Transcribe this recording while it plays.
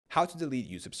How to delete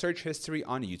YouTube search history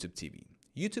on YouTube TV.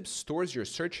 YouTube stores your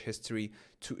search history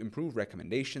to improve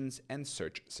recommendations and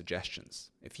search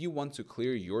suggestions. If you want to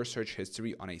clear your search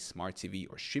history on a smart TV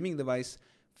or streaming device,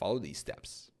 follow these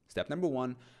steps. Step number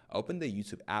 1, open the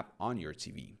YouTube app on your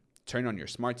TV. Turn on your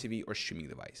smart TV or streaming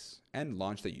device and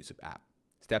launch the YouTube app.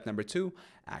 Step number 2,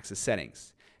 access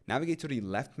settings. Navigate to the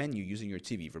left menu using your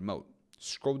TV remote.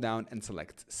 Scroll down and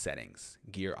select Settings,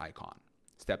 gear icon.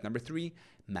 Step number 3,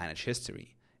 manage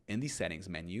history. In the settings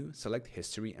menu, select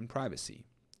history and privacy.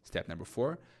 Step number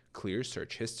 4, clear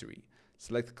search history.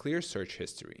 Select clear search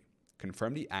history.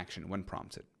 Confirm the action when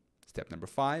prompted. Step number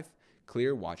 5,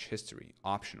 clear watch history,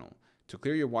 optional. To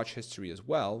clear your watch history as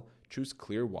well, choose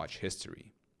clear watch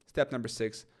history. Step number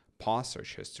 6, pause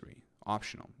search history,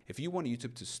 optional. If you want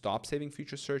YouTube to stop saving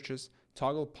future searches,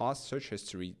 toggle pause search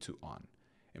history to on.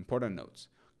 Important notes: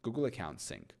 Google account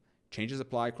sync. Changes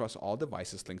apply across all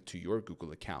devices linked to your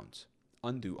Google account.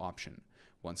 Undo option.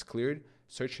 Once cleared,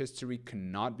 search history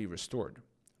cannot be restored.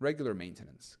 Regular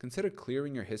maintenance. Consider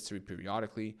clearing your history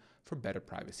periodically for better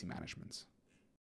privacy management.